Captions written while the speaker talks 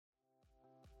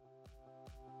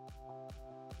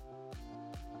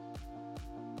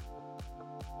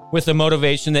with the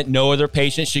motivation that no other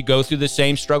patient should go through the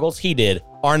same struggles he did.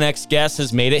 Our next guest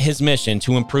has made it his mission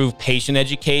to improve patient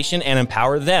education and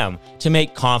empower them to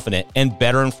make confident and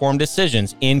better informed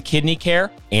decisions in kidney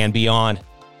care and beyond.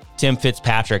 Tim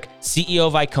Fitzpatrick, CEO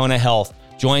of Icona Health,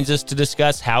 joins us to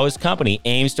discuss how his company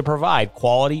aims to provide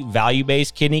quality,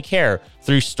 value-based kidney care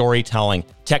through storytelling,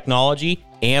 technology,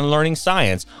 and learning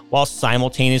science, while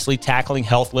simultaneously tackling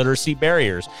health literacy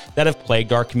barriers that have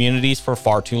plagued our communities for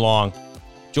far too long.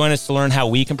 Join us to learn how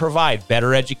we can provide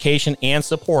better education and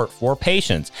support for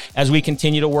patients as we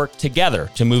continue to work together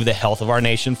to move the health of our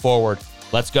nation forward.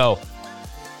 Let's go.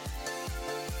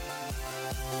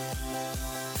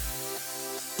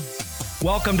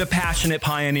 Welcome to Passionate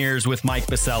Pioneers with Mike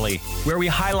Biselli, where we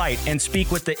highlight and speak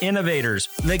with the innovators,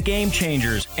 the game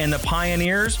changers, and the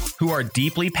pioneers who are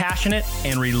deeply passionate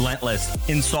and relentless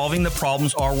in solving the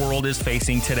problems our world is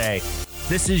facing today.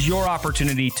 This is your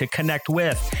opportunity to connect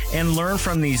with and learn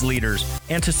from these leaders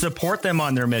and to support them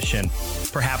on their mission.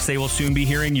 Perhaps they will soon be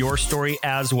hearing your story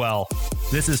as well.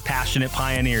 This is Passionate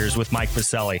Pioneers with Mike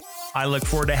Biselli. I look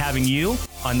forward to having you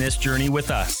on this journey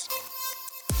with us.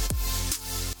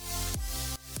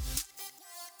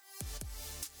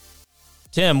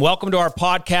 Tim, welcome to our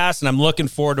podcast, and I'm looking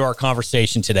forward to our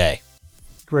conversation today.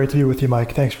 Great to be with you,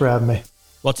 Mike. Thanks for having me.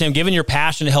 Well, Tim, given your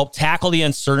passion to help tackle the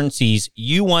uncertainties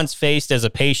you once faced as a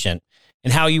patient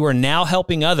and how you are now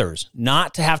helping others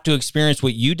not to have to experience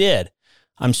what you did,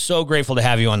 I'm so grateful to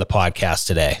have you on the podcast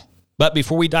today. But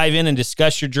before we dive in and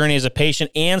discuss your journey as a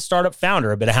patient and startup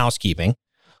founder, a bit of housekeeping.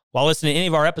 While listening to any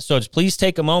of our episodes, please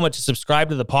take a moment to subscribe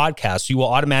to the podcast so you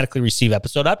will automatically receive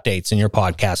episode updates in your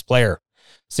podcast player.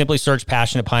 Simply search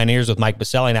Passionate Pioneers with Mike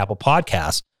Biselli in Apple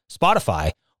Podcasts,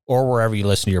 Spotify, or wherever you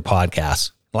listen to your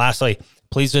podcasts. Lastly,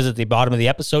 please visit the bottom of the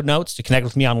episode notes to connect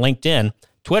with me on LinkedIn,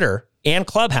 Twitter, and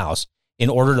Clubhouse in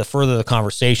order to further the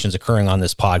conversations occurring on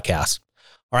this podcast.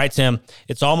 All right, Tim,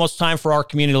 it's almost time for our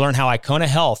community to learn how Icona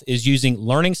Health is using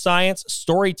learning science,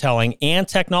 storytelling, and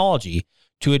technology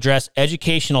to address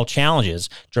educational challenges,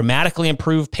 dramatically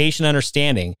improve patient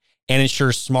understanding, and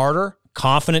ensure smarter,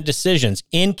 confident decisions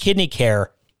in kidney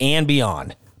care and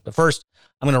beyond. But first,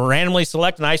 I'm going to randomly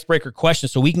select an icebreaker question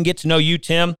so we can get to know you,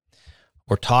 Tim.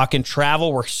 We're talking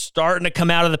travel. We're starting to come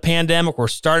out of the pandemic. We're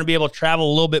starting to be able to travel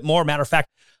a little bit more. Matter of fact,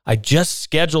 I just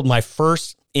scheduled my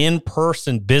first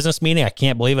in-person business meeting. I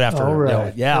can't believe it after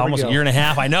almost a year and a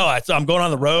half. I know. I'm going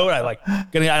on the road.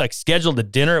 I scheduled a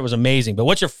dinner. It was amazing. But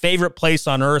what's your favorite place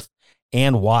on earth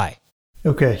and why?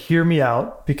 Okay, hear me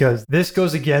out, because this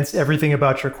goes against everything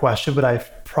about your question, but I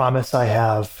promise I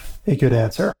have a good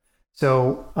answer.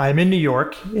 So I'm in New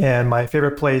York, and my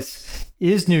favorite place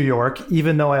is New York,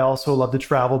 even though I also love to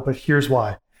travel, but here's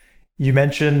why. You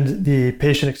mentioned the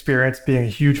patient experience being a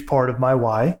huge part of my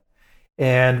why.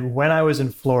 And when I was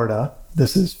in Florida,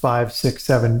 this is 5, 6,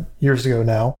 7 years ago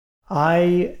now,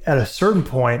 I, at a certain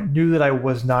point, knew that I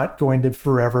was not going to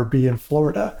forever be in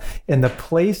Florida. And the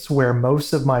place where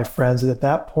most of my friends at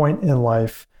that point in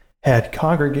life had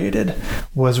congregated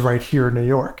was right here in New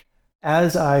York.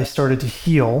 As I started to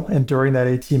heal, and during that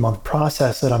 18-month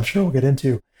process that I'm sure we'll get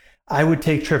into, I would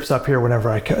take trips up here whenever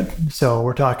I could. So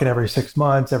we're talking every 6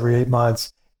 months, every 8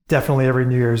 months, definitely every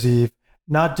New Year's Eve,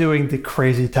 not doing the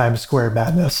crazy Times Square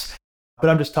madness. But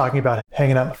I'm just talking about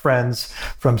hanging out with friends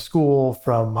from school,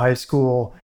 from high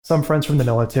school, some friends from the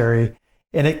military.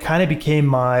 And it kind of became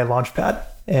my launch pad.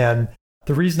 And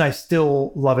the reason I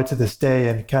still love it to this day,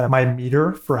 and kind of my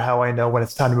meter for how I know when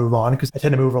it's time to move on, because I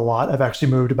tend to move a lot. I've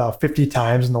actually moved about 50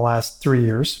 times in the last 3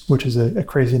 years, which is a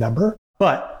crazy number.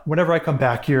 But whenever I come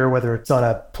back here, whether it's on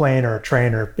a plane or a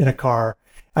train or in a car,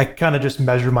 I kind of just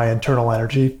measure my internal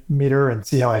energy meter and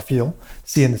see how I feel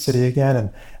seeing the city again.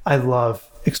 And I love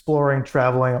exploring,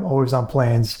 traveling. I'm always on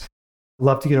planes.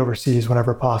 Love to get overseas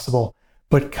whenever possible.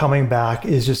 But coming back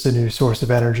is just a new source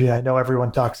of energy. I know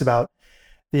everyone talks about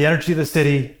the energy of the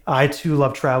city. I too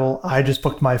love travel. I just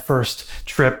booked my first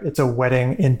trip. It's a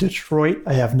wedding in Detroit.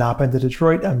 I have not been to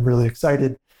Detroit. I'm really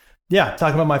excited. Yeah,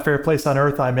 talking about my favorite place on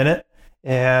earth, I'm in it.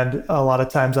 And a lot of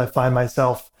times I find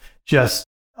myself just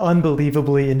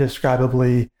unbelievably,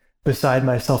 indescribably beside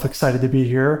myself, excited to be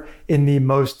here in the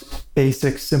most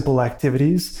basic, simple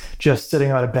activities, just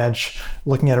sitting on a bench,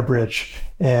 looking at a bridge.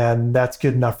 And that's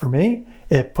good enough for me.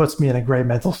 It puts me in a great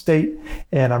mental state,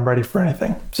 and I'm ready for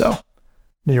anything. So,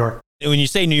 New York. When you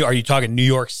say New York, are you talking New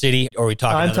York City, or are we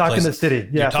talking? I'm talking the city.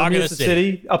 Yeah, You're talking for me, it's the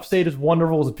city. Upstate is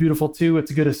wonderful. It's beautiful too.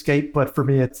 It's a good escape. But for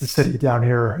me, it's the city down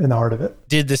here in the heart of it.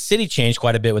 Did the city change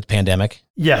quite a bit with the pandemic?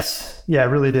 Yes. Yeah, it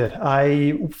really did.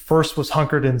 I first was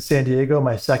hunkered in San Diego,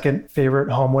 my second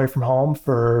favorite home away from home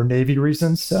for Navy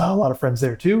reasons. A lot of friends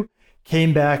there too.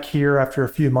 came back here after a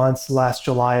few months last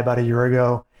July, about a year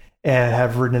ago, and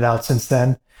have ridden it out since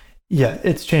then. Yeah,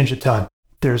 it's changed a ton.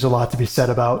 There's a lot to be said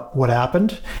about what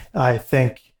happened. I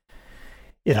think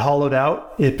it hollowed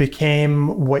out. It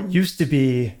became what used to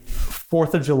be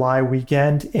 4th of July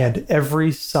weekend, and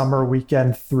every summer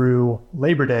weekend through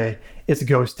Labor Day, it's a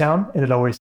ghost town, and it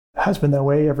always has been that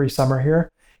way every summer here.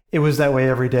 It was that way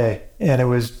every day, and it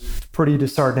was pretty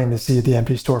disheartening to see the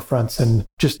empty storefronts and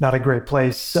just not a great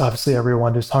place. Obviously,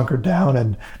 everyone just hunkered down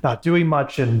and not doing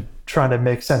much and trying to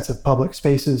make sense of public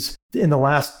spaces. In the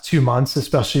last 2 months,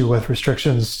 especially with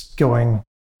restrictions going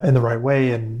in the right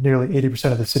way and nearly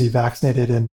 80% of the city vaccinated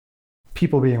and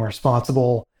people being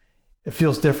responsible, it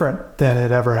feels different than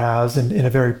it ever has, and in a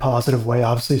very positive way.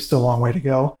 Obviously, still a long way to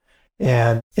go.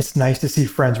 And it's nice to see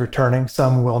friends returning.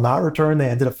 Some will not return. They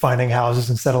ended up finding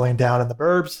houses and settling down in the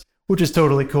burbs, which is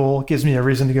totally cool. It gives me a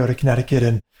reason to go to Connecticut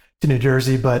and to New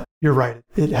Jersey. But you're right,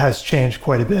 it has changed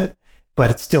quite a bit,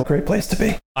 but it's still a great place to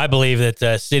be. I believe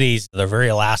that cities, they're very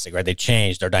elastic, right? They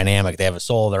change, they're dynamic, they have a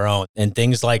soul of their own. And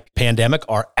things like pandemic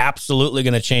are absolutely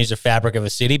going to change the fabric of a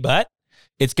city, but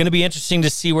it's going to be interesting to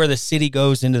see where the city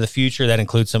goes into the future. That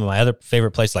includes some of my other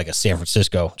favorite places, like a San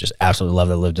Francisco. Just absolutely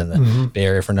love it. I lived in the Bay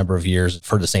Area for a number of years. I've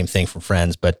heard the same thing from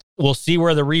friends, but we'll see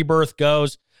where the rebirth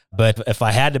goes. But if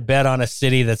I had to bet on a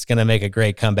city that's going to make a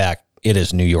great comeback, it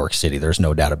is New York City. There's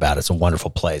no doubt about it. It's a wonderful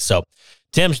place. So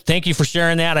Tim, thank you for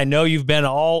sharing that. I know you've been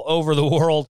all over the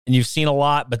world and you've seen a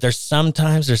lot, but there's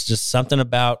just something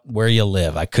about where you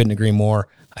live. I couldn't agree more.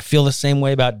 I feel the same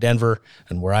way about Denver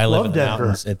and where I live in the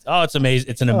mountains. It's amazing.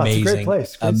 It's an amazing, it's a great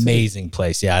place. Amazing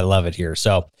place. Yeah, I love it here.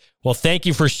 So, well, thank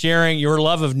you for sharing your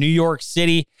love of New York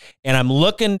City. And I'm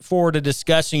looking forward to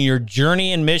discussing your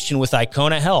journey and mission with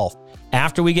Icona Health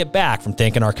after we get back from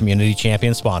thanking our community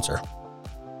champion sponsor.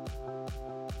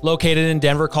 Located in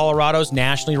Denver, Colorado's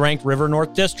nationally ranked River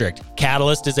North District,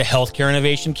 Catalyst is a healthcare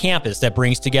innovation campus that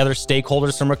brings together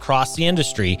stakeholders from across the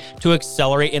industry to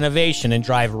accelerate innovation and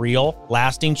drive real,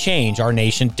 lasting change our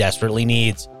nation desperately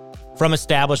needs. From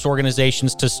established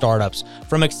organizations to startups,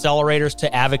 from accelerators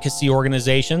to advocacy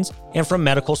organizations, and from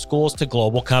medical schools to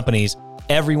global companies,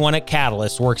 everyone at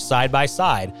Catalyst works side by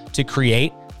side to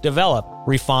create, develop,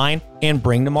 refine, and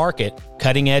bring to market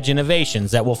cutting-edge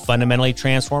innovations that will fundamentally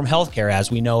transform healthcare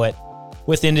as we know it.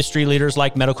 With industry leaders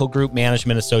like Medical Group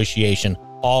Management Association,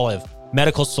 Olive,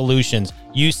 Medical Solutions,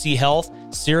 UC Health,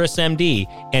 CirrusMD,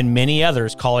 and many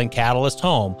others calling Catalyst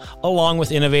home, along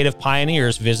with innovative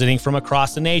pioneers visiting from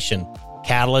across the nation,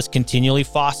 Catalyst continually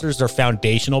fosters their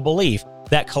foundational belief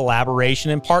that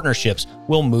collaboration and partnerships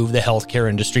will move the healthcare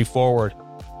industry forward.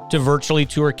 To virtually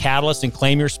tour Catalyst and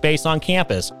claim your space on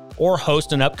campus or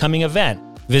host an upcoming event,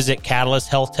 visit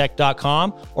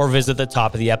catalysthealthtech.com or visit the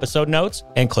top of the episode notes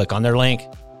and click on their link.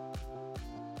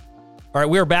 All right,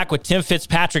 we are back with Tim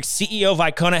Fitzpatrick, CEO of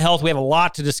Icona Health. We have a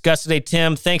lot to discuss today,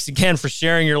 Tim. Thanks again for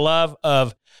sharing your love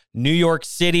of New York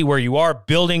City, where you are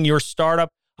building your startup.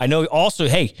 I know also,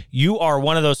 hey, you are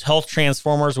one of those health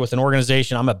transformers with an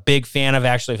organization I'm a big fan of.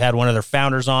 Actually, I've had one of their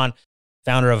founders on.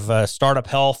 Founder of Startup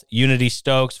Health, Unity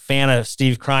Stokes, fan of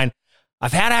Steve Krein.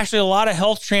 I've had actually a lot of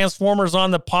health transformers on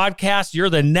the podcast.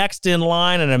 You're the next in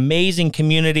line, an amazing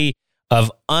community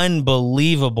of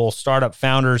unbelievable startup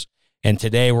founders. And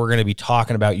today we're going to be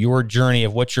talking about your journey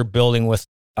of what you're building with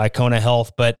Icona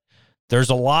Health. But there's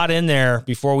a lot in there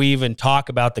before we even talk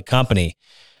about the company,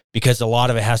 because a lot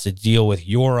of it has to deal with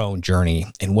your own journey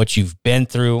and what you've been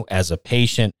through as a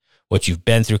patient, what you've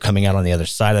been through coming out on the other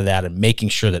side of that, and making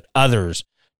sure that others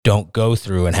don't go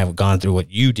through and have gone through what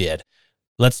you did.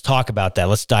 Let's talk about that.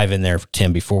 Let's dive in there,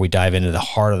 Tim, before we dive into the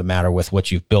heart of the matter with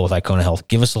what you've built with Icona Health.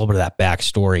 Give us a little bit of that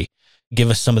backstory. Give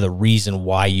us some of the reason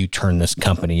why you turned this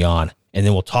company on. And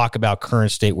then we'll talk about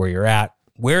current state, where you're at,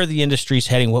 where the industry's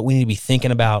heading, what we need to be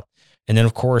thinking about, and then,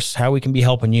 of course, how we can be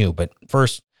helping you. But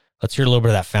first, let's hear a little bit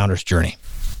of that founder's journey.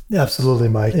 Absolutely,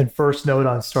 Mike. And first note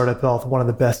on Startup Health, one of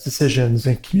the best decisions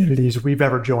and communities we've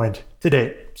ever joined to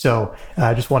date. So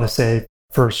I just want to say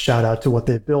first, shout out to what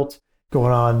they've built,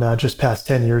 going on just past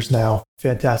 10 years now.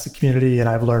 Fantastic community. And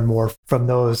I've learned more from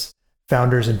those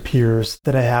founders and peers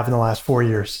than I have in the last 4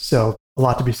 years. So a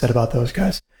lot to be said about those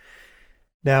guys.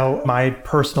 Now, my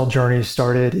personal journey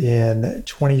started in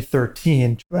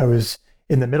 2013. I was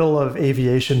in the middle of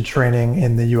aviation training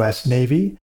in the U.S.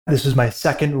 Navy. This was my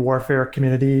second warfare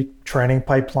community training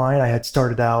pipeline. I had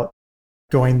started out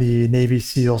going the Navy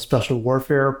SEAL Special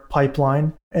Warfare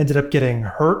pipeline, ended up getting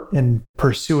hurt and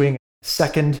pursuing a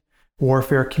second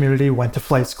warfare community, went to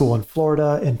flight school in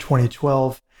Florida in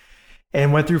 2012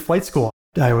 and went through flight school.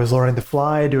 I was learning to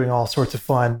fly, doing all sorts of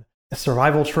fun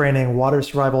survival training, water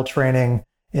survival training,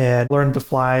 and learned to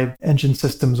fly engine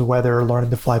systems, weather, learning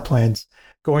to fly planes,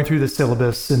 going through the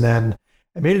syllabus. And then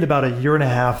I made it about a year and a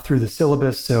half through the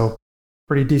syllabus. So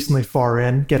pretty decently far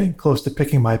in, getting close to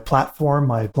picking my platform,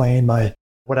 my plane,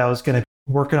 what I was going to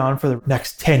be working on for the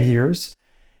next 10 years.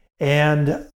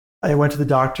 And I went to the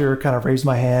doctor, kind of raised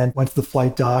my hand, went to the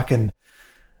flight doc, and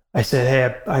I said,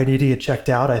 hey, I need to get checked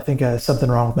out. I think I have something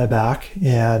wrong with my back.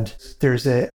 And there's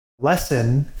a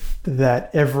lesson that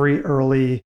every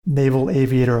early naval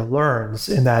aviator learns,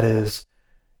 and that is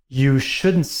you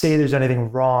shouldn't say there's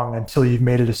anything wrong until you've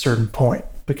made it a certain point.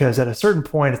 Because at a certain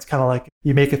point, it's kind of like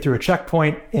you make it through a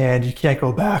checkpoint and you can't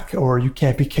go back or you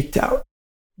can't be kicked out.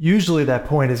 Usually that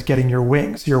point is getting your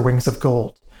wings of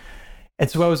gold. And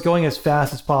so I was going as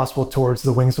fast as possible towards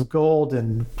the wings of gold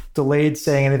and delayed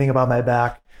saying anything about my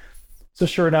back. So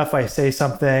sure enough, I say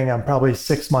something. I'm probably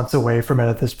 6 months away from it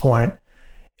at this point,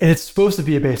 and it's supposed to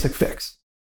be a basic fix.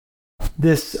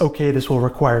 This will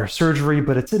require surgery,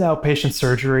 but it's an outpatient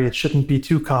surgery. It shouldn't be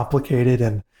too complicated.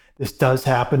 And this does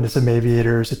happen to some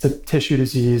aviators. It's a tissue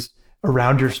disease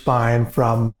around your spine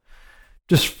from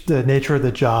just the nature of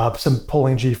the job, some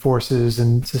pulling G forces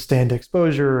and sustained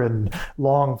exposure and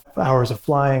long hours of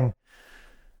flying.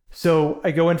 So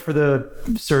I go in for the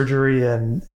surgery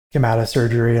and come out of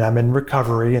surgery, and I'm in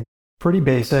recovery, and pretty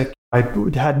basic. I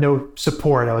had no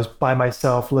support. I was by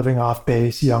myself, living off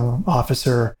base, young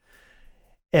officer.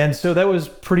 And so that was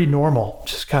pretty normal,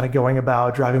 just kind of going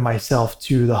about driving myself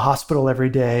to the hospital every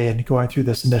day and going through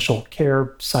this initial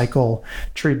care cycle,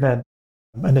 treatment,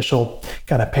 initial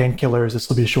kind of painkillers. This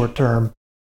will be short term,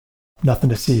 nothing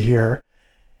to see here.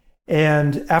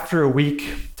 And after a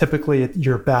week, typically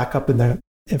you're back up in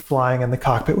flying in the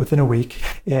cockpit within a week.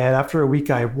 And after a week,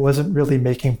 I wasn't really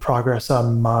making progress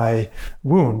on my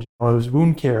wound. It was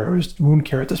wound care. It was wound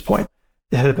care at this point.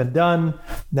 It had been done.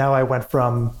 Now I went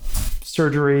from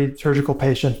surgical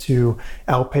patient to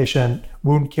outpatient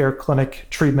wound care clinic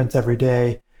treatments every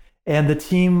day. And the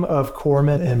team of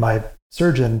corpsmen and my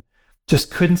surgeon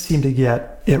just couldn't seem to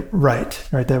get it right?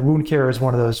 That wound care is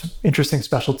one of those interesting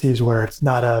specialties where it's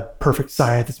not a perfect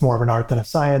science. It's more of an art than a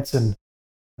science. And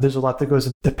there's a lot that goes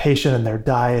into the patient and their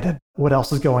diet and what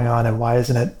else is going on and why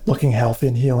isn't it looking healthy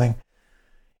and healing.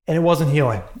 And it wasn't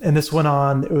healing. And this went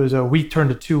on. It was a week turned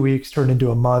to 2 weeks, turned into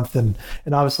a month. And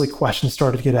obviously questions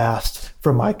started to get asked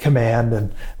from my command.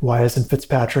 And why isn't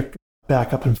Fitzpatrick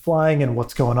back up and flying? And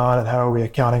what's going on? And how are we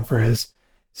accounting for his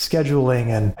scheduling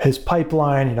and his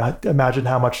pipeline? Imagine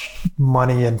how much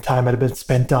money and time had been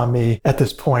spent on me at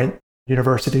this point.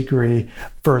 University degree,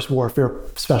 first warfare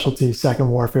specialty, second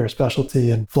warfare specialty,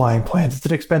 and flying planes. It's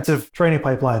an expensive training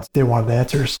pipeline. They wanted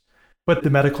answers. But the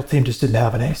medical team just didn't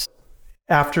have an ace.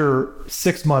 After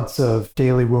 6 months of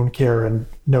daily wound care and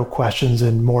no questions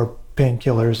and more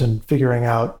painkillers and figuring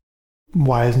out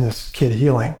why isn't this kid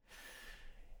healing,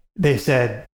 they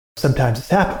said, sometimes this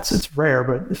happens. It's rare,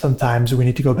 but sometimes we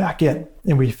need to go back in.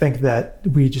 And we think that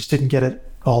we just didn't get it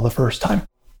all the first time.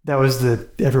 That was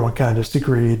everyone kind of just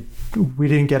agreed. We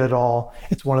didn't get it all.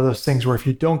 It's one of those things where if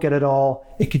you don't get it all,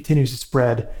 it continues to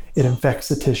spread. It infects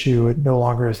the tissue. It no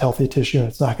longer is healthy tissue and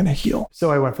it's not going to heal.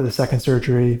 So I went for the second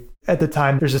surgery. At the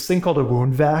time, there's this thing called a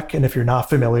wound vac. And if you're not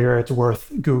familiar, it's worth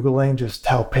Googling just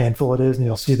how painful it is. And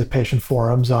you'll see the patient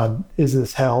forums on, is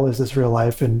this hell? Is this real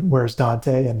life? And where's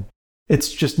Dante? And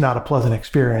it's just not a pleasant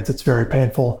experience. It's very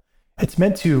painful. It's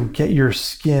meant to get your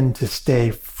skin to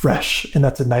stay fresh. And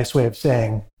that's a nice way of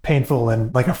saying painful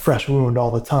and like a fresh wound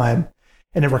all the time.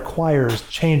 And it requires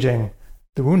changing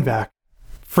the wound vac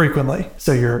frequently.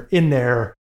 So you're in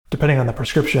there, depending on the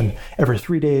prescription, every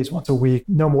 3 days, once a week,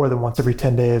 no more than once every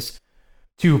 10 days,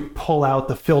 to pull out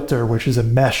the filter, which is a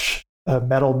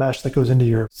metal mesh that goes into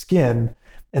your skin,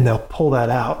 and they'll pull that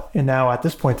out. And now at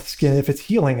this point, the skin, if it's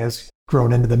healing, has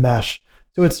grown into the mesh.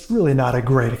 So it's really not a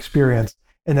great experience.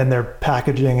 And then they're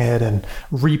packaging it and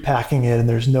repacking it, and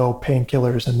there's no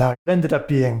painkillers. And now it ended up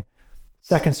being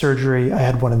second surgery. I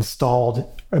had one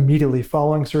installed immediately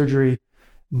following surgery,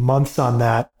 months on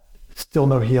that, still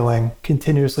no healing,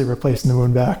 continuously replacing the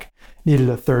wound vac, needed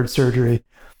a third surgery.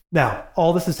 Now,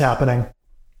 all this is happening.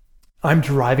 I'm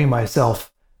driving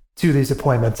myself to these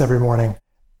appointments every morning.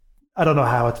 I don't know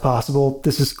how it's possible.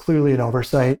 This is clearly an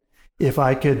oversight. If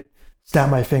I could snap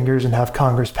my fingers and have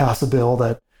Congress pass a bill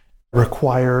that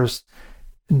requires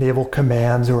naval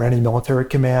commands or any military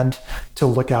command to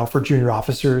look out for junior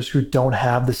officers who don't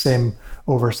have the same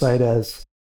oversight as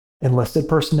enlisted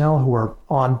personnel who are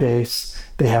on base.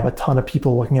 They have a ton of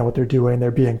people looking at what they're doing.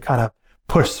 They're being kind of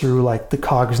pushed through like the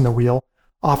cogs in the wheel.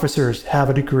 Officers have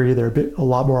a degree. They're a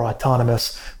lot more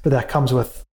autonomous, but that comes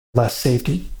with less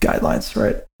safety guidelines,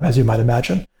 right? As you might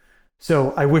imagine.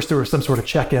 So I wish there was some sort of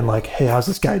check-in like, hey, how's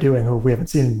this guy doing who we haven't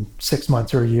seen in 6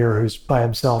 months or a year, who's by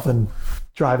himself and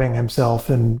driving himself,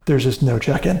 and there's just no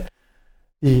check-in.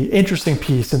 The interesting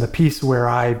piece and the piece where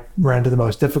I ran into the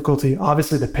most difficulty,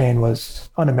 obviously the pain was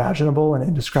unimaginable and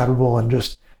indescribable, and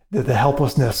just the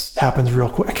helplessness happens real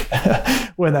quick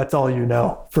when that's all you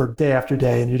know for day after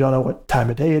day and you don't know what time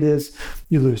of day it is.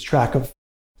 You lose track of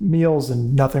meals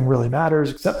and nothing really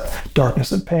matters except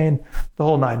darkness and pain, the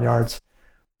whole 9 yards.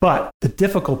 But the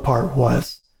difficult part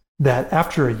was that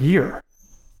after a year,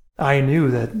 I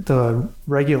knew that the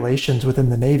regulations within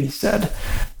the Navy said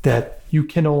that you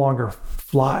can no longer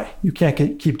fly. You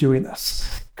can't keep doing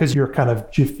this because you're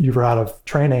out of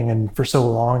training, and for so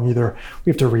long, either we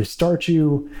have to restart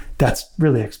you. That's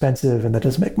really expensive and that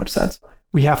doesn't make much sense.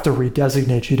 We have to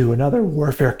redesignate you to another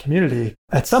warfare community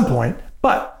at some point,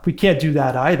 but we can't do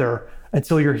that either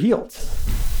until you're healed.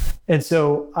 And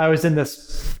so I was in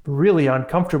this really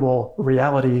uncomfortable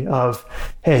reality of,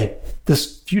 hey,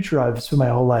 this future I've spent my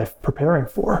whole life preparing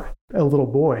for, a little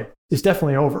boy, is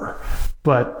definitely over,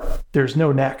 but there's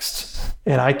no next,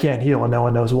 and I can't heal and no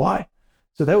one knows why.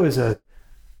 So that was a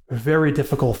very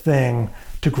difficult thing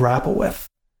to grapple with.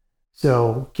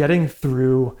 So getting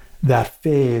through that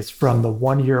phase from the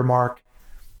 1 year mark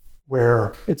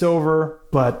where it's over,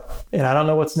 and I don't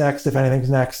know what's next, if anything's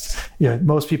next.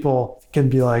 Most people can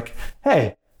be like,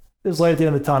 hey, there's light at the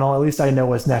end of the tunnel. At least I know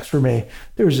what's next for me.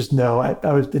 There was just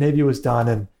the Navy was done,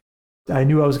 and I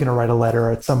knew I was going to write a letter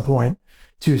at some point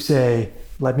to say,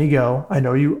 let me go. I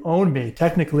know you own me.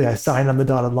 Technically, I signed on the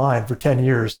dotted line for 10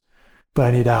 years, but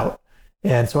I need out.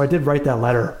 And so I did write that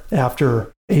letter.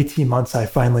 After 18 months, I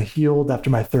finally healed after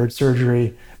my third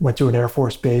surgery, went to an Air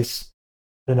Force base.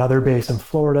 Another base in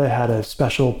Florida had a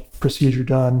special procedure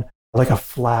done, like a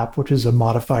flap, which is a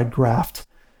modified graft.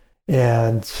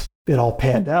 And it all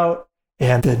panned out.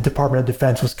 And the Department of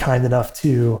Defense was kind enough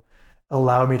to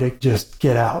allow me to just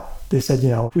get out. They said,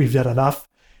 we've done enough.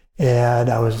 And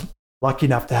I was lucky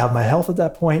enough to have my health at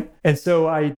that point. And so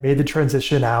I made the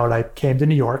transition out. I came to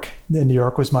New York. And New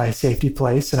York was my safety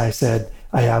place. And I said,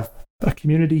 I have a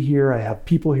community here. I have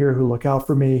people here who look out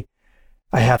for me.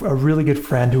 I have a really good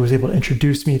friend who was able to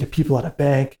introduce me to people at a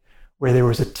bank where there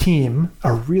was a team,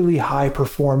 a really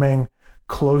high-performing,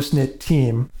 close-knit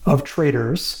team of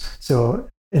traders, so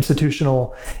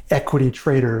institutional equity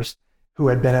traders who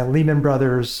had been at Lehman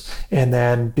Brothers and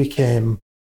then became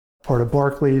part of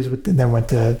Barclays and then went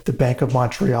to the Bank of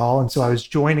Montreal. And so I was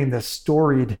joining this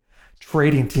storied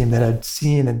trading team that had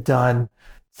seen and done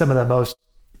some of the most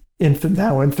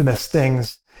infamous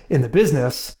things in the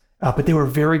business. But they were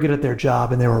very good at their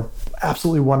job and they were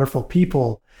absolutely wonderful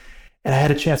people. And I had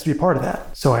a chance to be part of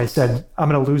that. So I said, I'm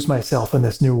going to lose myself in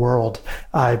this new world.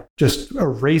 I'm just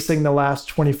erasing the last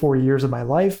 24 years of my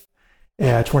life,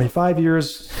 25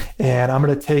 years. And I'm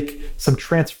going to take some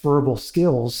transferable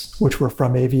skills, which were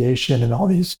from aviation and all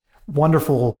these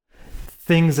wonderful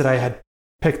things that I had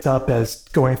picked up as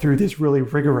going through these really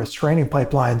rigorous training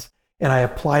pipelines. And I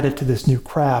applied it to this new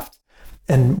craft.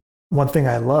 And one thing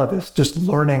I love is just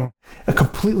learning a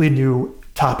completely new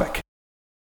topic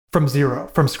from zero,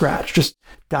 from scratch, just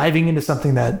diving into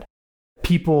something that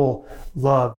people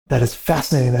love, that is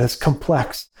fascinating, that is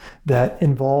complex, that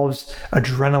involves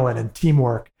adrenaline and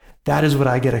teamwork. That is what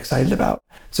I get excited about.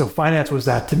 So finance was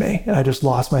that to me, and I just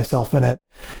lost myself in it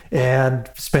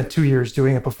and spent 2 years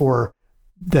doing it before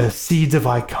the seeds of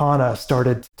Icona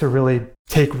started to really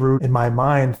take root in my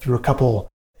mind through a couple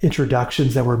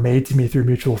introductions that were made to me through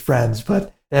mutual friends.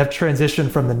 But that transition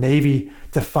from the Navy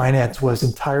to finance was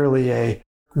entirely a,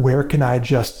 where can I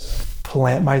just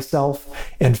plant myself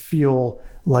and feel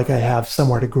like I have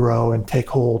somewhere to grow and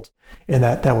take hold? And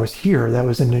that was here, that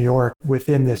was in New York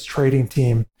within this trading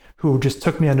team who just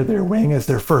took me under their wing as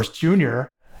their first junior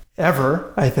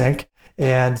ever, I think,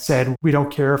 and said, we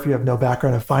don't care if you have no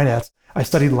background in finance. I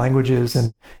studied languages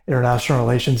and international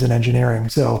relations and engineering.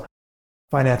 So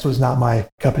finance was not my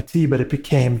cup of tea, but it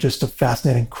became just a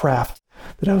fascinating craft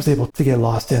that I was able to get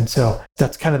lost in. So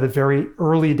that's kind of the very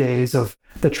early days of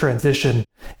the transition.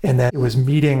 And then it was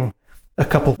meeting a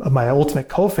couple of my ultimate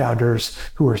co-founders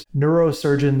who were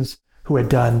neurosurgeons who had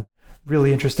done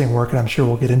really interesting work. And I'm sure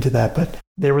we'll get into that, but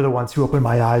they were the ones who opened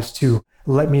my eyes to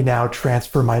let me now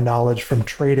transfer my knowledge from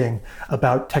trading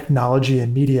about technology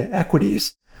and media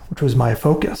equities, which was my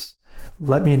focus.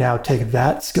 Let me now take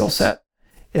that skill set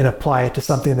and apply it to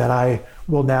something that I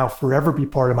will now forever be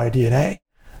part of my DNA,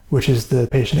 which is the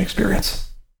patient experience.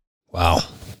 Wow.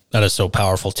 That is so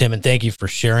powerful, Tim. And thank you for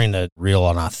sharing the real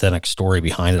and authentic story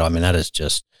behind it. I mean, that is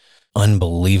just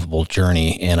unbelievable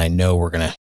journey. And I know we're going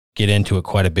to get into it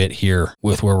quite a bit here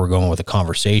with where we're going with the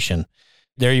conversation.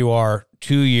 There you are,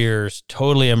 2 years,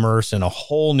 totally immersed in a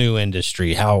whole new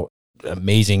industry. How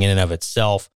amazing in and of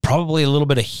itself. Probably a little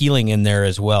bit of healing in there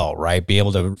as well, right? Be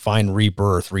able to find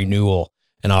rebirth, renewal,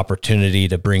 an opportunity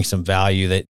to bring some value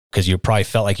that, because you probably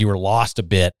felt like you were lost a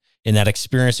bit in that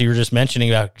experience that you were just mentioning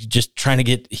about just trying to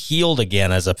get healed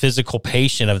again as a physical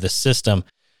patient of the system.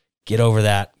 Get over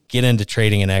that, get into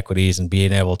trading and equities and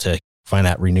being able to find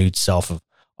that renewed self of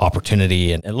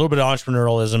opportunity and a little bit of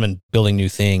entrepreneurialism and building new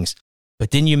things. But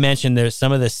then you mentioned there's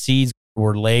some of the seeds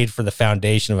were laid for the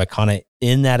foundation of Icona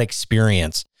in that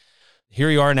experience. Here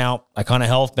you are now, Icona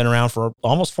Health, been around for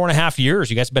almost 4.5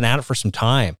 years. You guys have been at it for some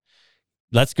time.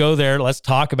 Let's go there. Let's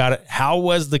talk about it. How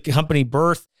was the company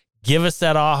birthed? Give us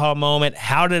that aha moment.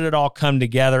 How did it all come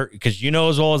together? Because you know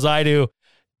as well as I do,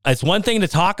 it's one thing to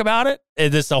talk about it.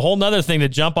 It's a whole nother thing to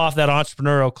jump off that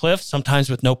entrepreneurial cliff, sometimes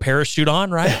with no parachute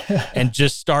on, right? And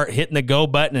just start hitting the go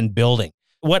button and building.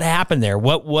 What happened there?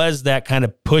 What was that kind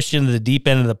of push into the deep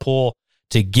end of the pool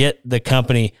to get the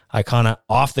company Icona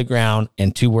off the ground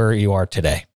and to where you are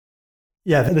today?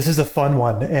 Yeah, this is a fun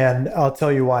one, and I'll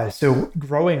tell you why. So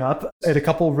growing up, I had a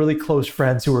couple of really close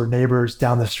friends who were neighbors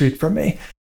down the street from me.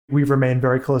 We've remained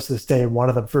very close to this day, and one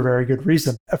of them for very good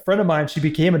reason. A friend of mine, she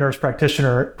became a nurse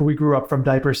practitioner, but we grew up from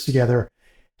diapers together.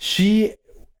 She,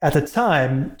 at the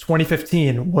time,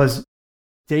 2015, was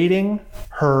dating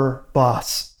her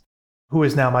boss, who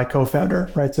is now my co-founder,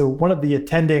 right? So one of the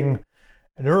attending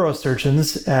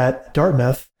neurosurgeons at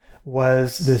Dartmouth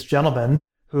was this gentleman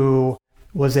who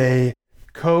was a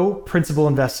co-principal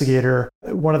investigator,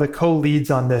 one of the co-leads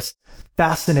on this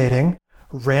fascinating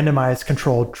randomized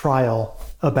controlled trial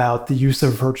about the use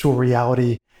of virtual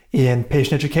reality in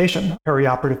patient education,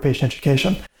 perioperative patient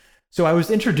education. So I was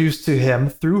introduced to him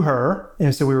through her.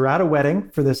 And so we were at a wedding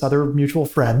for this other mutual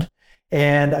friend,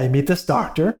 and I meet this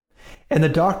doctor, and the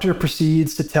doctor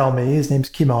proceeds to tell me, his name's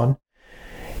Kimon,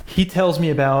 he tells me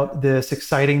about this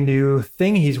exciting new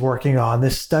thing he's working on,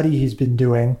 this study he's been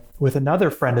doing with another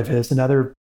friend of his,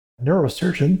 another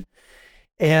neurosurgeon.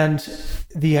 And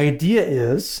the idea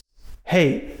is,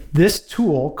 hey, this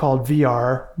tool called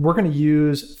VR, we're going to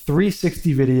use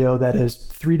 360 video, that is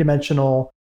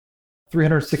three-dimensional,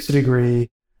 360-degree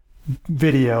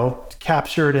video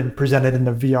captured and presented in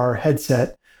a VR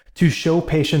headset to show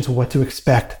patients what to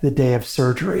expect the day of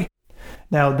surgery.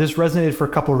 Now, this resonated for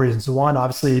a couple of reasons. One,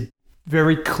 obviously,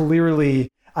 very clearly,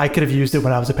 I could have used it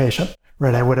when I was a patient,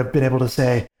 right? I would have been able to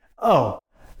say, oh,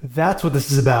 that's what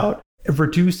this is about.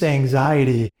 Reduce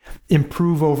anxiety,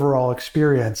 improve overall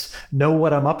experience, know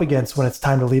what I'm up against when it's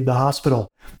time to leave the hospital.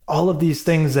 All of these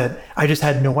things that I just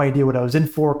had no idea what I was in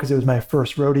for because it was my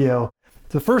first rodeo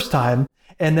the first time.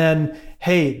 And then,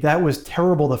 hey, that was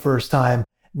terrible the first time.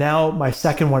 Now my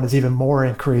second one is even more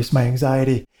increased, my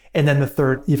anxiety. And then the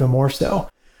third, even more so.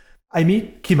 I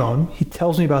meet Kimon. He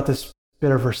tells me about this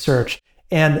bit of research.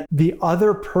 And the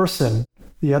other person,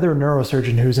 the other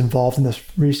neurosurgeon who's involved in this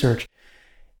research,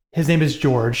 his name is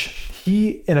George.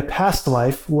 He, in a past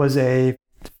life, was a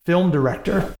film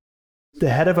director, the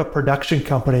head of a production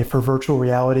company for virtual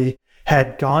reality,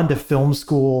 had gone to film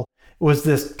school, was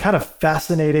this kind of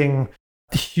fascinating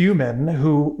human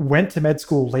who went to med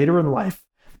school later in life,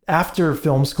 after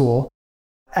film school,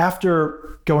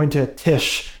 after going to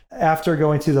Tisch, after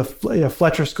going to the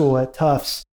Fletcher School at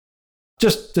Tufts,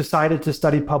 just decided to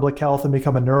study public health and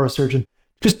become a neurosurgeon.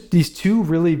 Just these two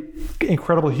really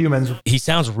incredible humans. He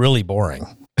sounds really boring.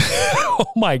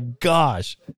 Oh my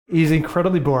gosh. He's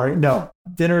incredibly boring. No,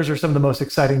 dinners are some of the most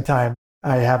exciting time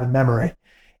I have in memory.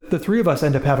 The three of us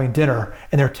end up having dinner,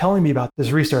 and they're telling me about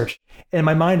this research, and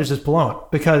my mind is just blown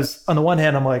because on the one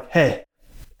hand, I'm like, hey,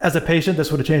 as a patient, this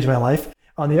would have changed my life.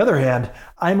 On the other hand,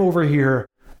 I'm over here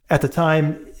at the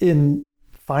time in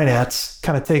finance,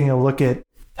 kind of taking a look at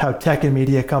how tech and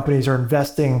media companies are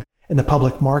investing in the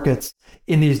public markets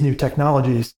in these new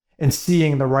technologies and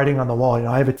seeing the writing on the wall. You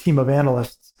know, I have a team of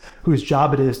analysts whose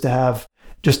job it is to have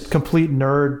just complete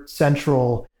nerd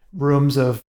central rooms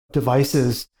of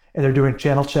devices, and they're doing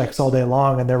channel checks all day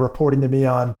long, and they're reporting to me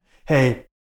on, hey,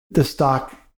 the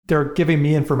stock, they're giving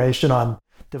me information on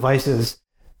devices.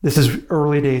 This is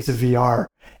early days of VR,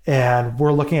 and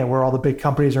we're looking at where all the big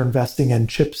companies are investing in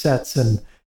chipsets and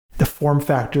the form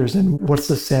factors, and what's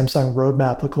the Samsung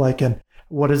roadmap look like, and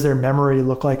what does their memory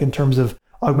look like in terms of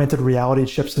augmented reality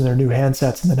chips in their new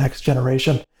handsets in the next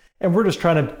generation. And we're just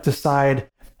trying to decide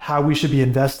how we should be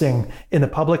investing in the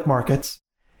public markets.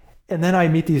 And then I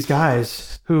meet these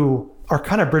guys who are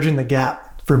kind of bridging the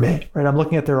gap for me, right? I'm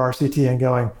looking at their RCT and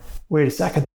going, wait a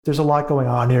second, there's a lot going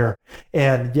on here.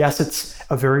 And yes, it's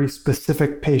a very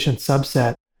specific patient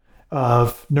subset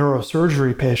of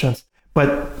neurosurgery patients,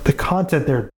 but the content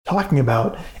they're talking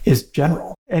about is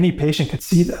general. Any patient could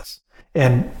see this.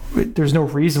 And there's no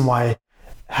reason why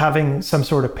having some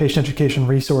sort of patient education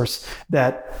resource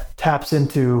that taps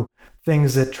into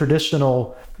things that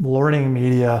traditional learning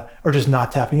media are just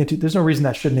not tapping into, there's no reason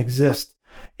that shouldn't exist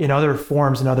in other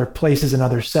forms, in other places, in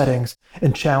other settings,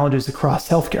 and challenges across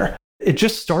healthcare. It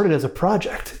just started as a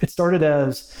project. It started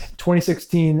as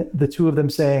 2016, the two of them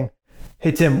saying,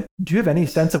 hey, Tim, do you have any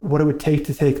sense of what it would take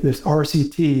to take this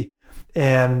RCT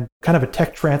and kind of a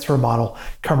tech transfer model,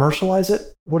 commercialize it?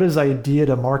 What does idea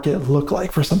to market look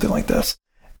like for something like this?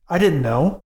 I didn't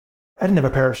know. I didn't have a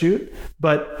parachute,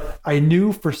 but I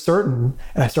knew for certain,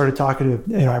 and I started talking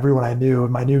to everyone I knew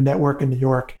in my new network in New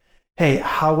York. Hey,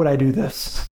 how would I do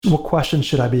this? What questions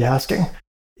should I be asking?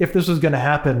 If this was going to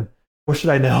happen, what should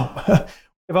I know?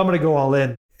 If I'm going to go all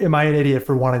in, am I an idiot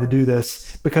for wanting to do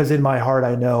this? Because in my heart,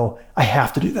 I know I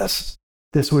have to do this.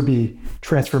 This would be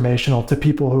transformational to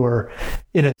people who are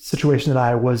in a situation that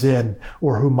I was in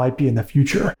or who might be in the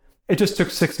future. It just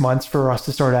took 6 months for us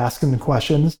to start asking the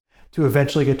questions to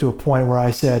eventually get to a point where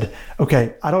I said,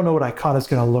 okay, I don't know what Icona is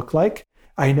going to look like.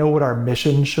 I know what our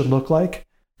mission should look like,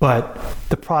 but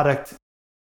the product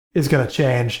is going to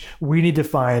change. We need to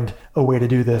find a way to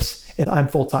do this. And I'm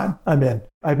full-time. I'm in.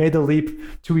 I made the leap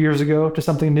 2 years ago to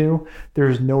something new.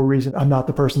 There's no reason I'm not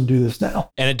the person to do this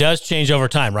now. And it does change over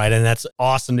time, right? And that's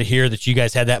awesome to hear that you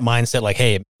guys had that mindset like,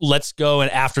 hey, let's go and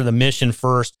after the mission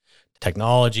first,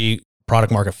 technology,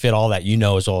 product market fit, all that,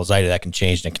 as well as I do, that can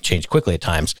change and it can change quickly at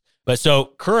times. But so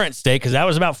current state, because that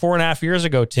was about 4.5 years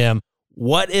ago, Tim,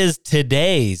 what is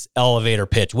today's elevator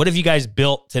pitch? What have you guys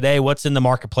built today? What's in the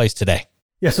marketplace today?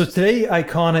 Yeah, so today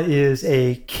Icona is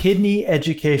a kidney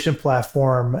education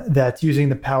platform that's using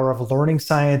the power of learning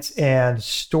science and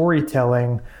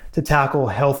storytelling to tackle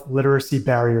health literacy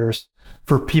barriers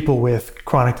for people with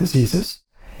chronic diseases.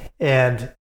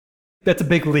 And that's a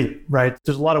big leap, right?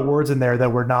 There's a lot of words in there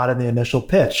that were not in the initial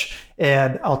pitch.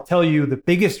 And I'll tell you the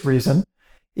biggest reason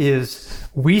is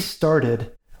we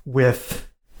started with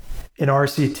an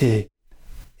RCT.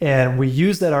 And we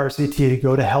used that RCT to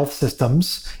go to health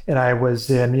systems. And I was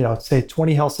in, say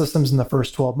 20 health systems in the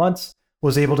first 12 months,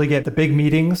 was able to get the big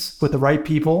meetings with the right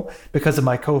people because of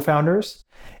my co-founders.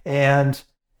 And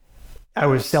I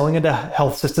was selling into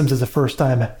health systems as a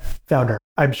first-time founder.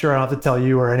 I'm sure I don't have to tell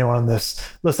you or anyone on this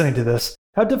listening to this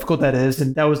how difficult that is.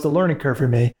 And that was the learning curve for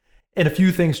me. And a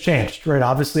few things changed, right?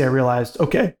 Obviously, I realized,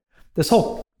 okay, this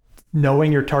whole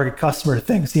knowing your target customer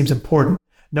thing seems important.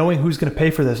 Knowing who's going to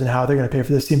pay for this and how they're going to pay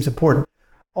for this seems important.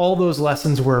 All those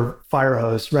lessons were fire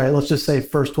hose, right? Let's just say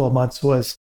first 12 months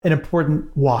was an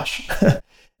important wash.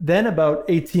 Then about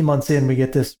 18 months in, we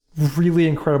get this really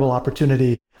incredible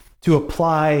opportunity to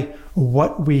apply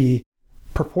what we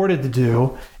purported to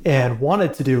do and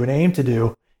wanted to do and aimed to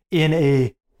do in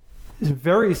a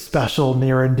very special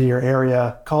near and dear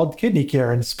area called kidney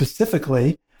care, and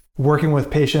specifically working with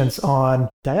patients on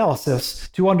dialysis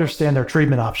to understand their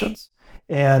treatment options.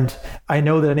 And I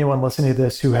know that anyone listening to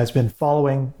this who has been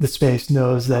following the space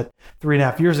knows that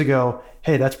 3.5 years ago,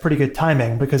 hey, that's pretty good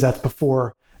timing because that's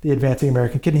before the Advancing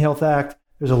American Kidney Health Act.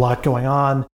 There's a lot going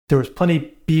on. There was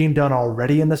plenty being done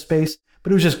already in the space,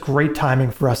 but it was just great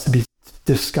timing for us to be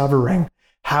discovering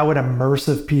how an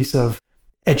immersive piece of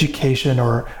education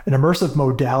or an immersive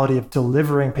modality of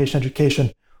delivering patient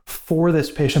education for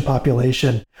this patient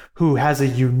population who has a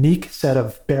unique set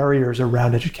of barriers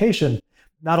around education.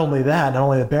 Not only that, not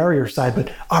only the barrier side,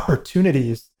 but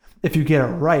opportunities, if you get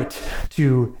it right,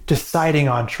 to deciding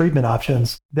on treatment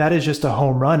options. That is just a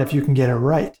home run if you can get it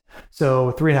right.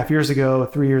 So 3 years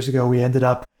ago, we ended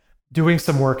up doing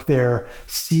some work there,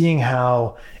 seeing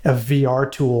how a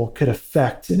VR tool could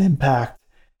affect and impact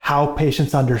how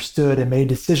patients understood and made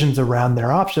decisions around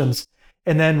their options.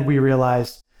 And then we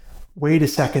realized, wait a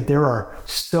second, there are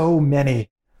so many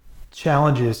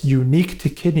challenges unique to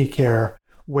kidney care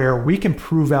where we can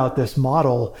prove out this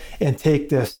model and take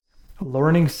this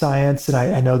learning science. And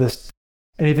I know this,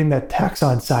 anything that tacks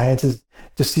on science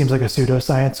just seems like a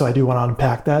pseudoscience. So I do want to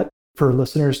unpack that for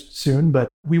listeners soon. But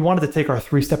we wanted to take our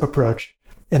 3-step approach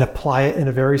and apply it in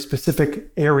a very specific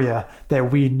area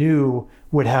that we knew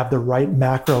would have the right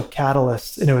macro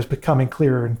catalysts. And it was becoming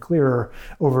clearer and clearer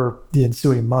over the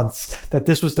ensuing months that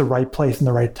this was the right place and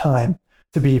the right time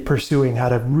to be pursuing how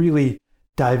to really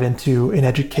dive into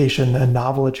a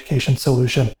novel education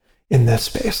solution in this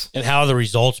space. And how have the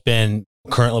results been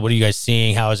currently? What are you guys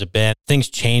seeing? How has it been? Things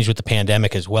changed with the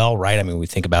pandemic as well, right? I mean, we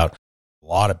think about a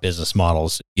lot of business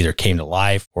models either came to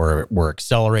life or were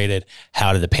accelerated.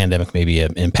 How did the pandemic maybe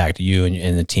impact you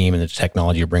and the team and the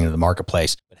technology you're bringing to the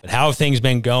marketplace? But how have things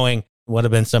been going What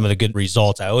have been some of the good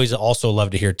results? I always also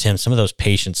love to hear, Tim, some of those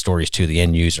patient stories too, the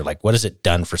end user. Like, what has it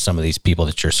done for some of these people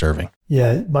that you're serving?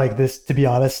 Yeah, Mike, to be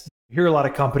honest, you hear a lot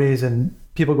of companies and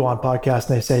people go on podcasts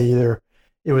and they say either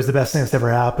it was the best thing that's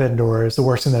ever happened or it's the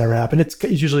worst thing that ever happened. It's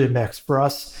usually a mix. For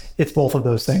us, it's both of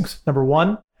those things. Number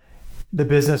one, the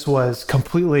business was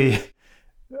completely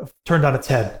turned on its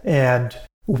head and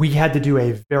we had to do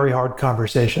a very hard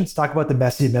conversation. Let's talk about the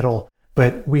messy middle,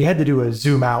 but we had to do a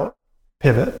zoom out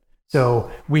pivot.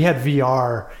 So we had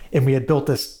VR and we had built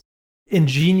this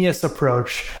ingenious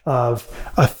approach of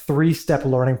a 3-step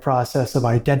learning process of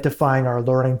identifying our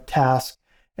learning task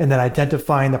and then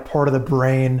identifying the part of the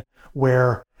brain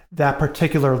where that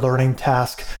particular learning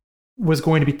task was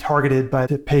going to be targeted by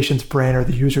the patient's brain or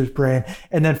the user's brain,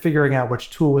 and then figuring out which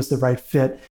tool was the right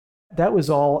fit. That was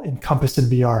all encompassed in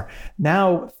VR.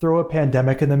 Now throw a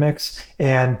pandemic in the mix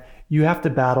and you have to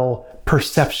battle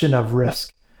perception of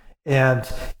risk.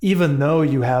 And even though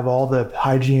you have all the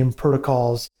hygiene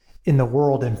protocols in the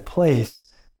world in place,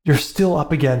 you're still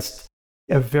up against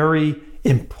a very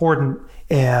important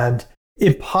and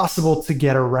impossible to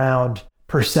get around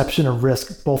perception of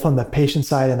risk, both on the patient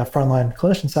side and the frontline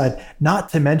clinician side. Not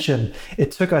to mention,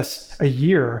 it took us a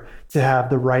year to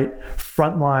have the right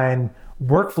frontline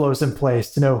workflows in place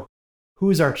to know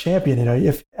who's our champion.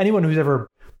 If anyone who's ever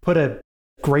put a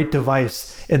great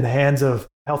device in the hands of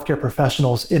healthcare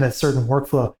professionals in a certain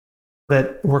workflow,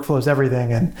 that workflow is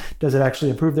everything. And does it actually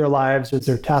improve their lives? Is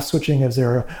there task switching? Is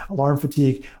there alarm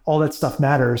fatigue? All that stuff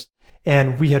matters.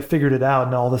 And we had figured it out.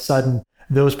 And all of a sudden,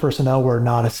 those personnel were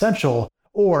not essential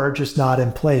or just not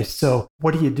in place. So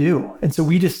what do you do? And so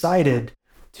we decided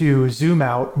to zoom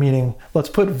out, meaning let's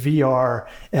put VR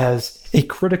as a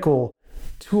critical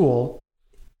tool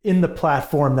in the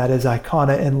platform that is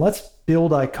Icona. And let's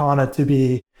build Icona to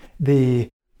be the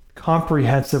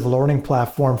comprehensive learning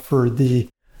platform for the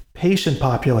patient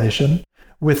population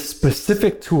with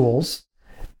specific tools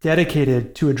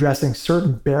dedicated to addressing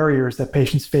certain barriers that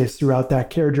patients face throughout that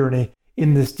care journey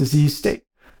in this disease state.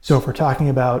 So if we're talking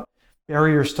about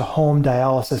barriers to home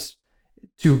dialysis,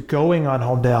 to going on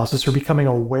home dialysis or becoming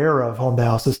aware of home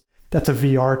dialysis, that's a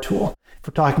VR tool. If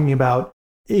we're talking about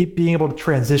being able to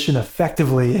transition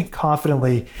effectively and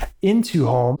confidently into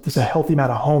home, there's a healthy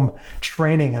amount of home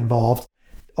training involved,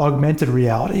 augmented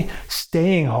reality,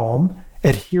 staying home,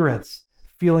 adherence,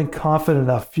 feeling confident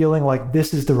enough, feeling like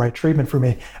this is the right treatment for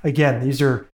me. Again, these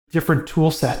are different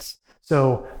tool sets.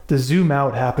 So the zoom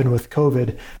out happened with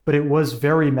COVID, but it was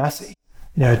very messy.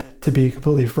 To be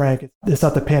completely frank, it's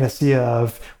not the panacea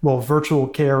of, well, virtual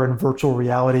care and virtual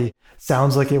reality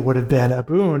sounds like it would have been a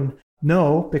boon.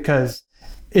 No, because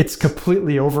it's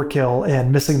completely overkill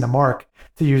and missing the mark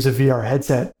to use a VR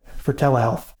headset for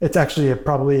telehealth. It's actually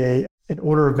probably an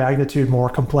order of magnitude more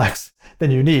complex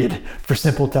than you need for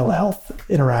simple telehealth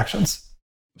interactions.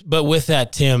 But with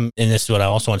that, Tim, and this is what I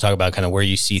also want to talk about, kind of where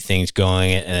you see things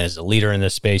going. And as a leader in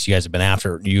this space, you guys have been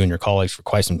after you and your colleagues for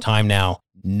quite some time now,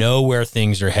 know where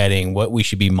things are heading, what we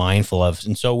should be mindful of.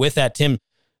 And so with that, Tim,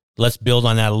 let's build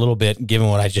on that a little bit, given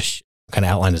what I just kind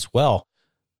of outlined as well.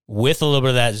 With a little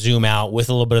bit of that zoom out, with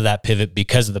a little bit of that pivot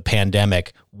because of the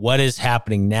pandemic, what is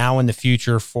happening now in the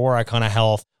future for Icona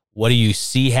Health? What do you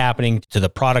see happening to the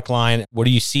product line? Where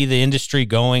do you see the industry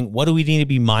going? What do we need to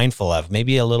be mindful of?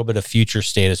 Maybe a little bit of future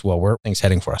state as well. Where are things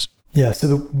heading for us? Yeah,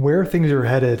 so where things are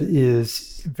headed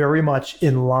is very much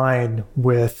in line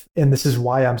with, and this is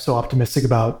why I'm so optimistic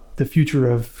about the future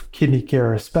of kidney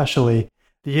care, especially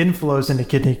the inflows into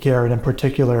kidney care, and in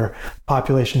particular,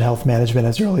 population health management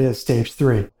as early as stage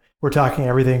 3. We're talking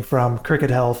everything from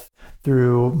Cricket Health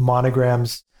through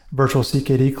Monogram's virtual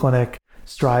CKD clinic,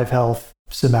 Strive Health,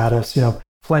 Somatis,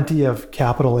 plenty of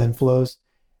capital inflows.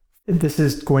 This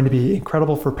is going to be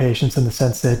incredible for patients in the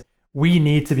sense that we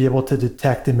need to be able to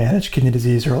detect and manage kidney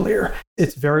disease earlier.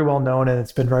 It's very well known and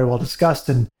it's been very well discussed,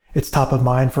 and it's top of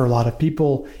mind for a lot of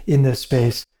people in this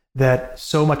space that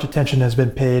so much attention has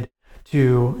been paid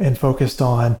to and focused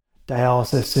on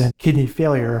dialysis and kidney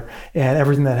failure and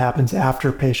everything that happens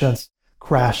after patients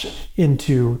crash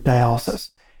into dialysis.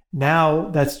 Now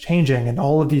that's changing, and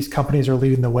all of these companies are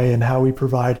leading the way in how we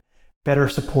provide better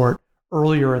support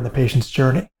earlier in the patient's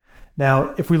journey.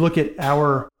 Now, if we look at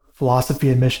our philosophy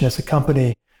and mission as a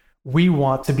company, we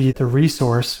want to be the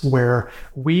resource where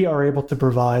we are able to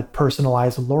provide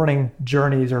personalized learning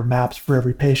journeys or maps for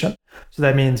every patient. So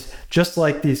that means just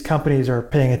like these companies are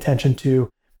paying attention to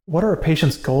what are a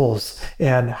patient's goals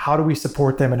and how do we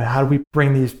support them and how do we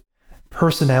bring these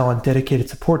personnel and dedicated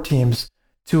support teams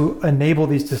to enable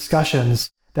these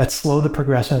discussions that slow the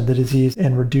progression of the disease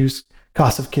and reduce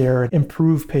cost of care and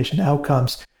improve patient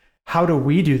outcomes. How do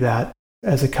we do that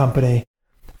as a company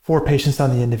for patients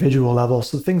on the individual level.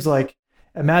 So things like,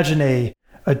 imagine a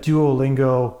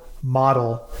Duolingo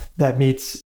model that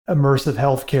meets immersive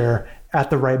healthcare at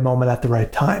the right moment, at the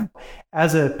right time.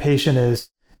 As a patient is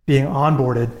being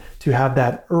onboarded, to have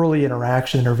that early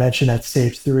intervention at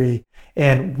stage 3,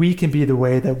 and we can be the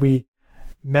way that we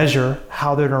measure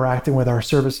how they're interacting with our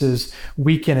services.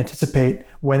 We can anticipate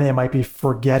when they might be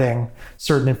forgetting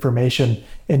certain information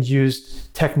and use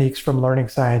techniques from learning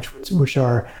science, which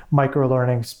are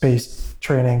micro-learning, spaced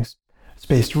trainings,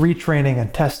 spaced retraining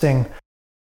and testing,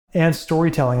 and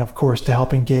storytelling, of course, to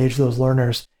help engage those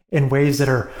learners in ways that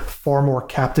are far more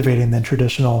captivating than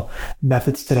traditional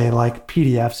methods today, like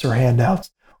PDFs or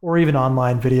handouts, or even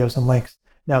online videos and links.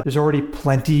 Now, there's already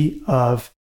plenty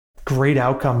of great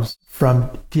outcomes from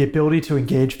the ability to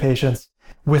engage patients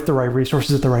with the right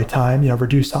resources at the right time,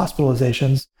 reduce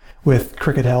hospitalizations with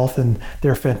Cricket Health and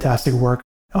their fantastic work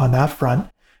on that front.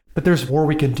 But there's more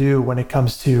we can do when it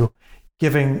comes to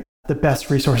giving the best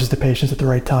resources to patients at the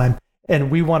right time. And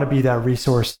we want to be that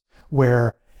resource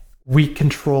where we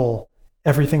control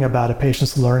everything about a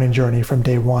patient's learning journey from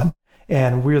day one.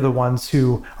 And we're the ones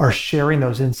who are sharing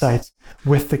those insights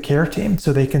with the care team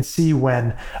so they can see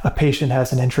when a patient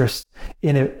has an interest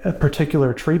in a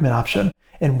particular treatment option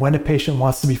and when a patient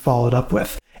wants to be followed up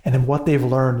with, and then what they've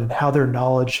learned and how their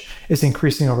knowledge is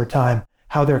increasing over time,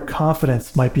 how their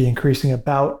confidence might be increasing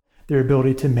about their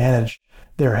ability to manage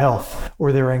their health,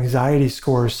 or their anxiety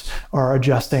scores are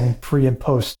adjusting pre and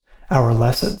post our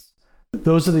lessons.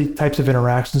 Those are the types of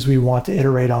interactions we want to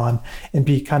iterate on and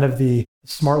be kind of the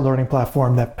smart learning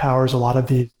platform that powers a lot of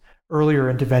these earlier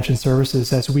intervention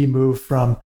services as we move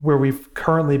from where we've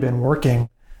currently been working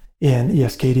in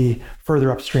ESKD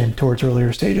further upstream towards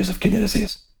earlier stages of kidney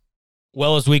disease.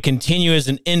 Well, as we continue as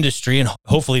an industry, and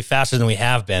hopefully faster than we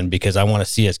have been, because I want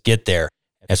to see us get there,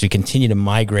 as we continue to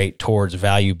migrate towards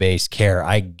value-based care,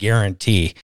 I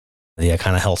guarantee the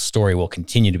Icona Health story will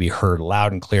continue to be heard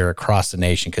loud and clear across the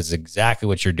nation, because exactly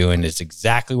what you're doing is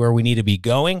exactly where we need to be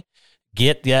going.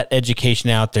 Get that education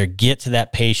out there, get to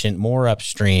that patient more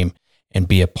upstream, and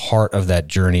be a part of that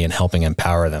journey and helping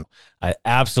empower them. I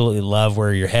absolutely love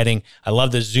where you're heading. I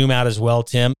love the zoom out as well,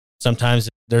 Tim. Sometimes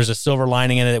there's a silver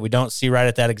lining in it that we don't see right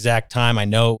at that exact time. I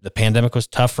know the pandemic was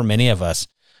tough for many of us,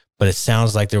 but it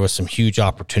sounds like there was some huge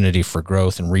opportunity for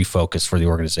growth and refocus for the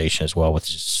organization as well,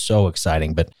 which is so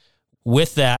exciting. But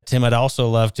with that, Tim, I'd also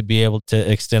love to be able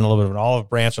to extend a little bit of an olive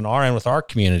branch on our end with our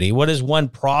community. What is one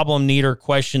problem, need, or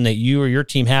question that you or your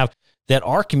team have that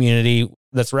our community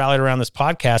that's rallied around this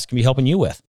podcast can be helping you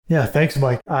with? Yeah, thanks,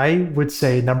 Mike. I would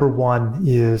say number one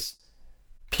is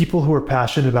people who are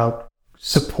passionate about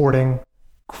supporting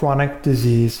chronic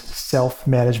disease,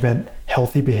 self-management,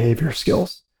 healthy behavior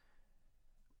skills.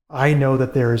 I know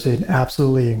that there is an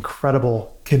absolutely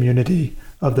incredible community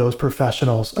of those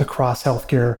professionals across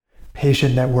healthcare,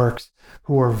 patient networks,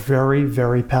 who are very,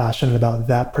 very passionate about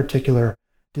that particular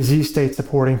disease state,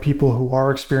 supporting people who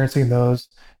are experiencing those,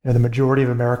 the majority of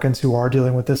Americans who are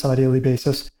dealing with this on a daily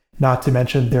basis, not to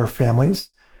mention their families.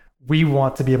 We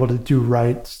want to be able to do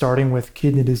right, starting with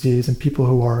kidney disease and people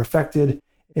who are affected.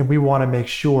 And we want to make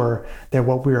sure that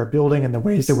what we are building and the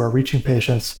ways that we're reaching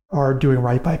patients are doing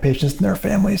right by patients and their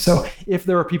families. So if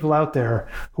there are people out there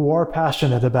who are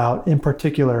passionate about, in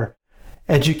particular,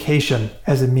 education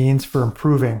as a means for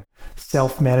improving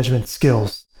self-management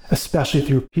skills, especially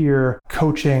through peer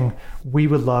coaching, we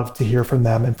would love to hear from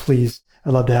them. And please,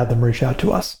 I'd love to have them reach out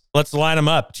to us. Let's line them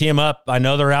up, tee them up. I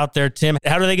know they're out there. Tim,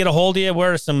 how do they get a hold of you?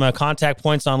 Where are some contact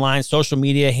points online, social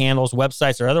media handles,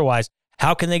 websites, or otherwise?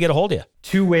 How can they get a hold of you?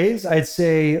 Two ways. I'd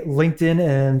say LinkedIn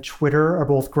and Twitter are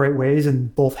both great ways,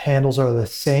 and both handles are the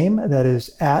same. That is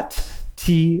at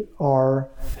TR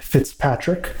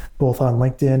Fitzpatrick, both on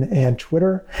LinkedIn and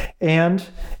Twitter. And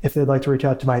if they'd like to reach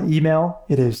out to my email,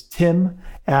 it is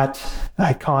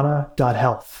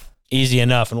tim@icona.health. Easy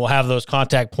enough. And we'll have those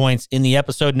contact points in the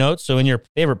episode notes. So in your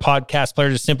favorite podcast player,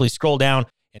 just simply scroll down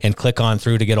and click on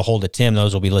through to get a hold of Tim.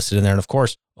 Those will be listed in there. And of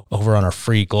course, over on our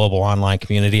free global online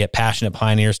community at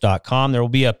passionatepioneers.com, there will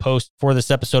be a post for this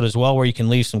episode as well, where you can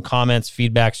leave some comments,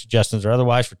 feedback, suggestions, or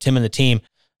otherwise for Tim and the team,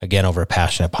 again, over at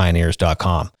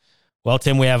passionatepioneers.com. Well,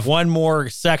 Tim, we have one more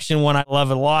section, one I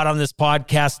love a lot on this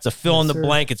podcast. It's a fill in the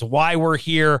blank. It's why we're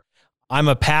here. I'm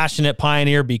a passionate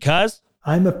pioneer because...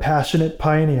 I'm a passionate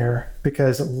pioneer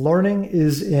because learning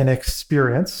is an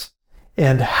experience,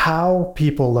 and how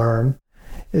people learn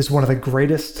is one of the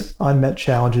greatest unmet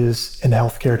challenges in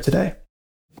healthcare today.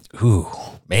 Ooh,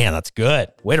 man, that's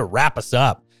good. Way to wrap us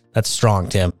up. That's strong,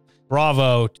 Tim.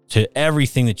 Bravo to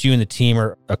everything that you and the team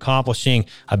are accomplishing.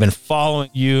 I've been following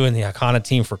you and the Icona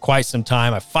team for quite some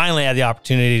time. I finally had the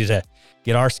opportunity to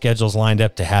get our schedules lined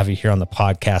up to have you here on the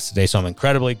podcast today. So I'm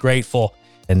incredibly grateful.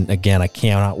 And again, I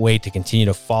cannot wait to continue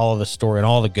to follow the story and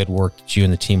all the good work that you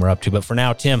and the team are up to. But for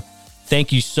now, Tim,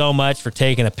 thank you so much for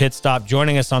taking a pit stop,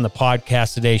 joining us on the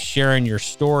podcast today, sharing your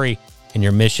story and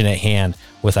your mission at hand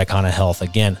with Icona Health.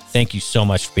 Again, thank you so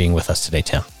much for being with us today,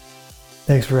 Tim.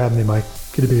 Thanks for having me, Mike.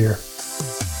 Good to be here.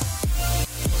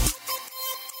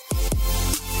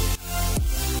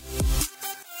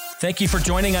 Thank you for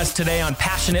joining us today on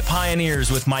Passionate Pioneers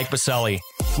with Mike Biselli.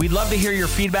 We'd love to hear your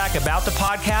feedback about the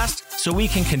podcast so we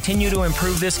can continue to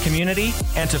improve this community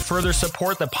and to further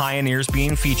support the pioneers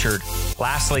being featured.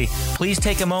 Lastly, please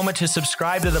take a moment to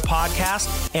subscribe to the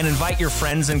podcast and invite your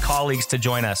friends and colleagues to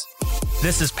join us.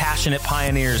 This is Passionate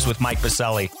Pioneers with Mike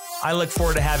Biselli. I look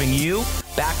forward to having you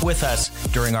back with us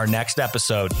during our next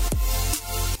episode.